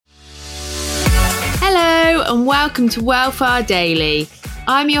Hello and welcome to Wellfar Daily.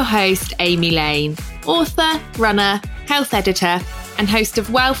 I'm your host, Amy Lane, author, runner, health editor, and host of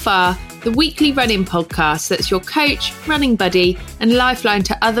Wellfar, the weekly running podcast that's your coach, running buddy, and lifeline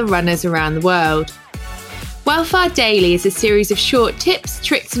to other runners around the world. Wellfar Daily is a series of short tips,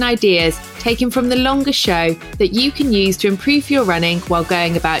 tricks, and ideas taken from the longer show that you can use to improve your running while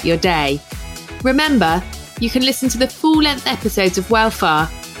going about your day. Remember, you can listen to the full-length episodes of Wellfar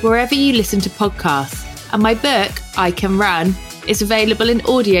wherever you listen to podcasts, and my book, I Can Run, is available in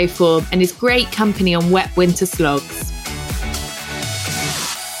audio form and is great company on wet winter slogs.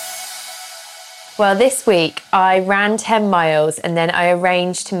 Well, this week I ran 10 miles and then I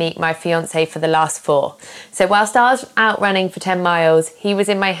arranged to meet my fiancé for the last 4. So whilst I was out running for 10 miles, he was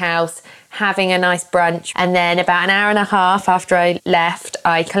in my house having a nice brunch, and then about an hour and a half after I left,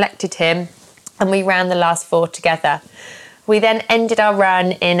 I collected him and we ran the last 4 together. We then ended our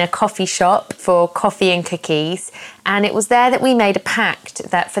run in a coffee shop for coffee and cookies, and it was there that we made a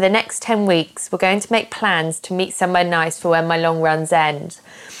pact that for the next 10 weeks we're going to make plans to meet somewhere nice for when my long runs end.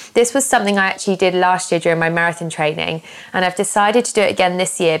 This was something I actually did last year during my marathon training, and I've decided to do it again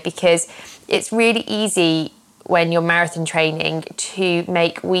this year because it's really easy when you're marathon training to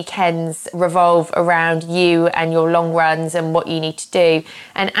make weekends revolve around you and your long runs and what you need to do.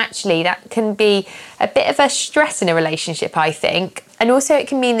 And actually that can be a bit of a stress in a relationship, I think. And also it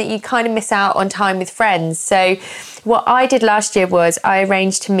can mean that you kind of miss out on time with friends. So what I did last year was I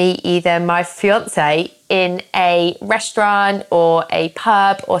arranged to meet either my fiancé in a restaurant or a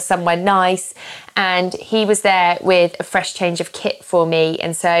pub or somewhere nice, and he was there with a fresh change of kit for me,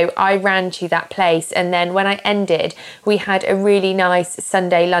 and so I ran to that place, and then when I ended we had a really nice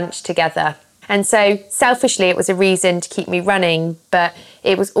Sunday lunch together. And so selfishly it was a reason to keep me running, but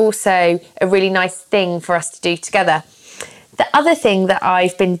it was also a really nice thing for us to do together. The other thing that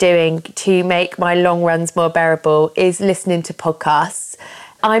I've been doing to make my long runs more bearable is listening to podcasts.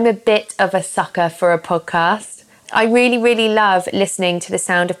 I'm a bit of a sucker for a podcast. I really, really love listening to the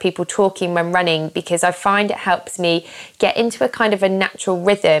sound of people talking when running because I find it helps me get into a kind of a natural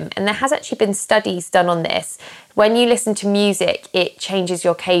rhythm. And there has actually been studies done on this. When you listen to music, it changes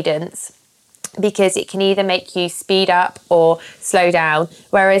your cadence because it can either make you speed up or slow down.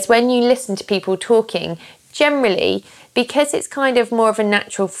 Whereas when you listen to people talking, generally, because it's kind of more of a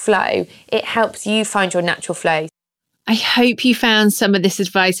natural flow, it helps you find your natural flow. I hope you found some of this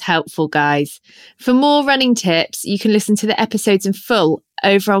advice helpful, guys. For more running tips, you can listen to the episodes in full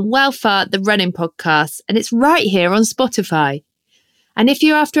over on Wellfar, the running podcast, and it's right here on Spotify. And if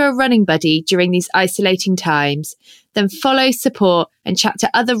you're after a running buddy during these isolating times, then follow, support, and chat to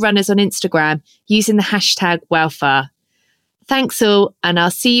other runners on Instagram using the hashtag Wellfar. Thanks all, and I'll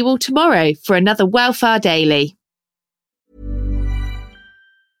see you all tomorrow for another Wellfar Daily.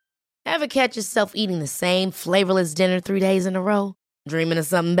 Ever catch yourself eating the same flavorless dinner 3 days in a row? Dreaming of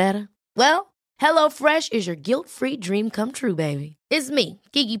something better? Well, HelloFresh is your guilt-free dream come true, baby. It's me,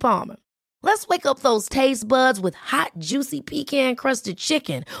 Keke Palmer. Let's wake up those taste buds with hot, juicy pecan-crusted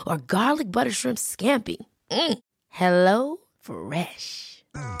chicken or garlic butter shrimp scampi. Hello Fresh.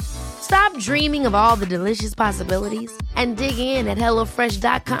 Stop dreaming of all the delicious possibilities and dig in at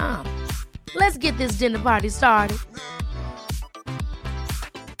HelloFresh.com. Let's get this dinner party started.